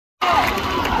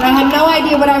And I had no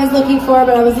idea what I was looking for,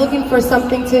 but I was looking for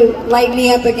something to light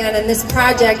me up again. And this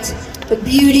project, the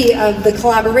beauty of the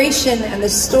collaboration and the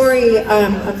story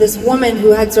of this woman who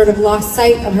had sort of lost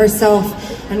sight of herself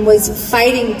and was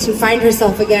fighting to find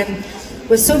herself again,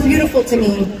 was so beautiful to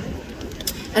me.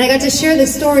 And I got to share the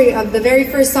story of the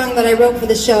very first song that I wrote for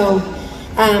the show.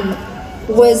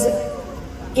 Was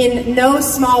in no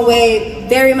small way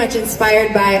very much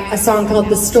inspired by a song called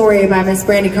The Story by Miss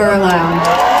Brandi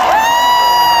Carlile.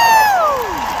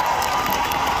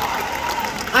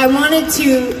 I wanted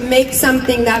to make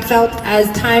something that felt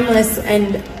as timeless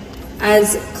and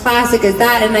as classic as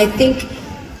that, and I think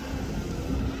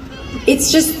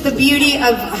it's just the beauty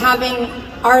of having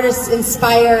artists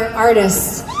inspire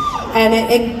artists.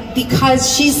 And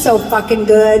because she's so fucking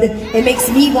good, it makes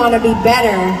me want to be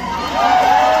better.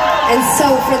 And so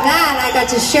for that, I got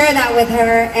to share that with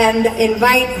her and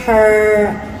invite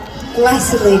her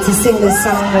blessedly to sing this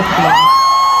song with me.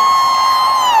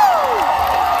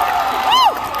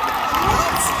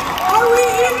 What are we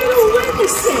even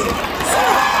witnessing?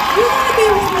 You're going to be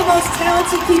one of the most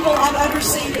talented people I've ever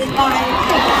seen in my life.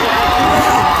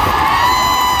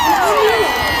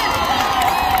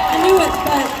 I knew it,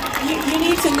 but you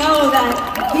need to know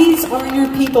that these are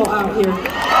your people out here.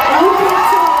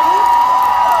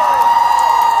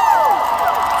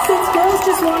 Since Girls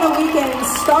Just Want a Weekend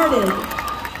started,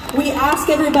 we ask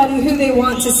everybody who they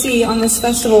want to see on this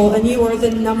festival, and you are the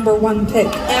 #1 pick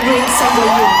every single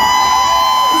year.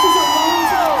 This is a long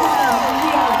time coming, and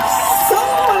we are so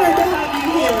honored to have you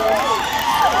here.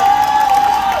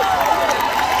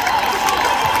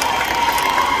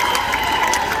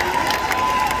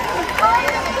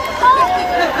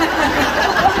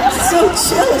 So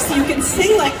jealous you can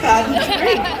sing like that.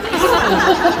 Great.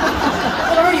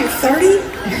 What are you, 30?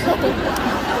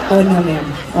 Oh no, ma'am.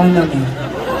 Oh no, ma'am.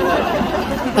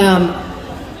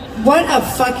 What a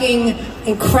fucking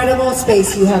incredible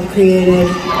space you have created.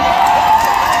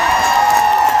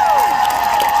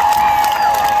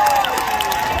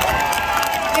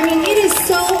 I mean, it is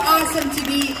so awesome to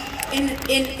be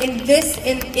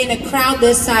in a crowd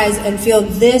this size and feel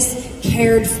this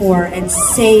cared for and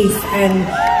safe and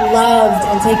loved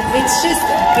and it's just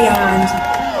beyond.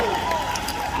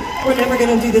 We're never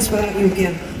going to do this without you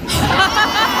again.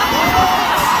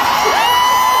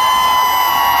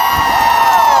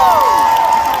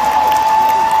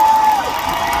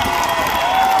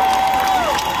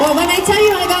 Well, when I tell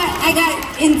you I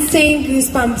got insane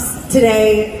goosebumps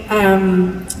today,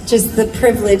 just the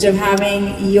privilege of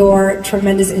having your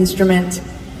tremendous instrument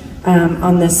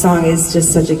on this song is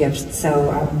just such a gift.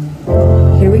 So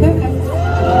here we go, guys.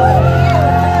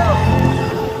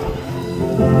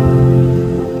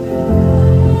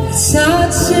 It's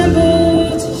not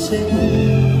simple to say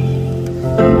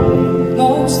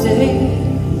most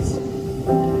days.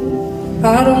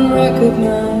 I don't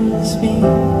recognize me.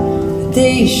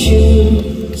 These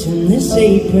shoes and this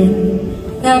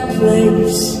apron, that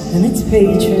place and its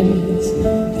patrons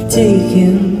have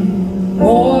taken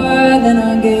more than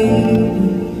I gave.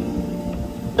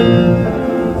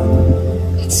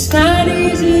 It's not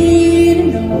easy to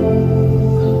know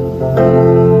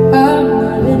I'm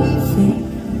not anything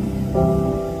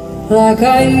like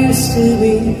I used to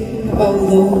be,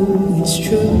 although it's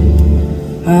true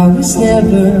I was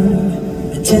never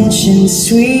attention's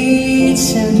sweet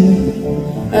center.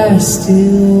 I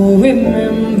still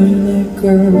remember that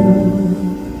girl.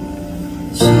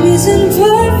 She's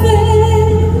imperfect,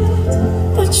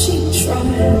 but she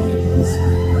tries.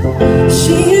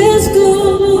 She is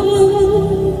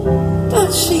good, but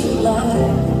she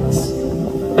lies.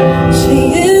 She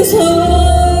is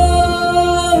hard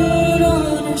on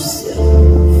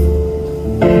herself.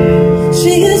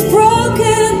 She is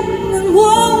broken and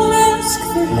won't ask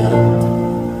for help.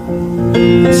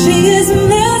 She is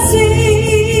messy,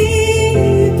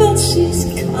 but she's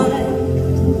kind.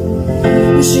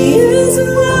 She is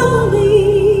lonely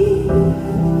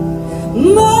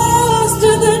most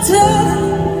of the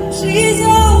time. She's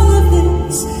all of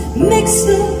this mixed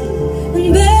up and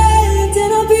baked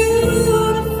in a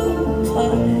beautiful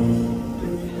pie.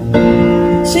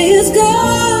 She is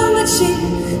gone, but she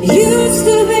used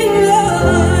to be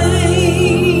mine.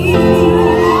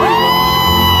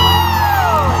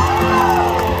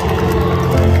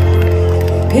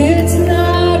 It's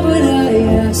not what I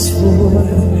asked for.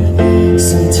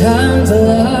 Sometimes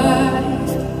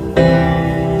life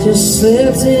just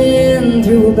slips in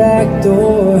through a back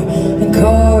door and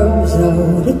carves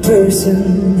out a person,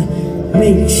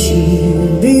 makes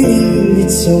you believe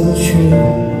it's so true.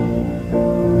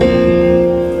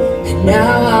 And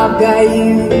now I've got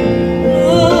you,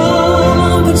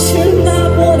 oh, but you're not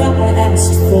what I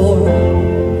asked for.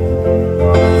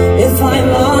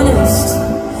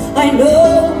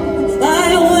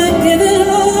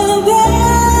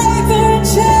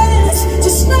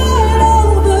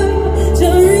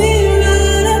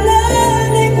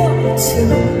 too.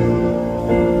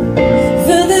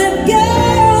 For that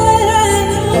girl that I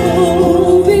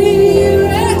know, be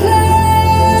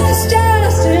reckless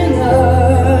just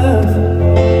enough.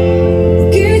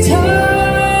 Gets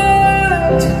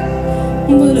hard,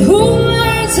 but who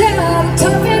learns how to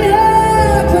toughen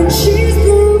up when she's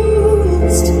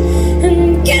bruised and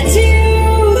gets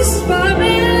used by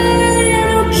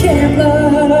men who can't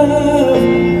love?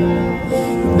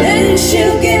 Then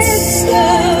she'll get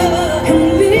stuck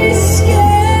and be scared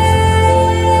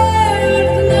of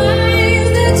the knife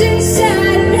that's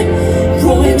inside,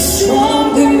 growing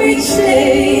stronger each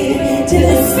day till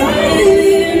it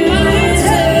finally reminds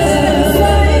her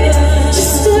fight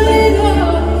just a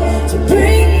little to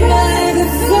bring back the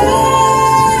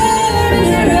fire in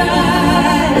her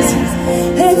eyes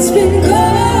that's been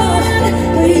gone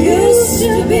but used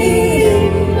to be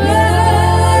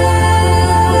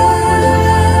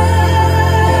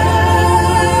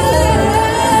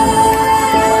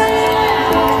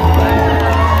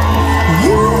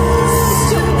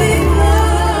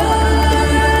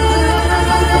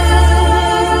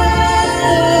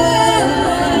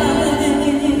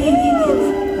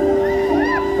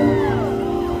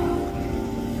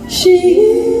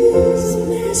She's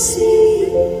messy,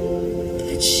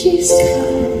 but she's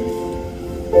kind.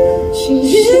 She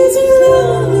isn't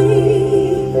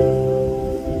lonely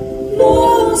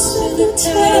most of the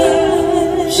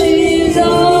time. She's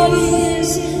always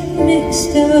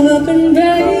mixed up and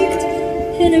baked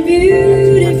in a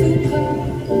beautiful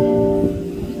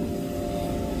pie.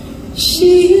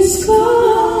 She's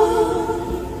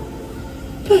gone,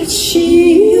 but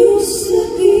she used to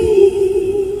be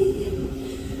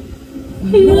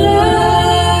mine.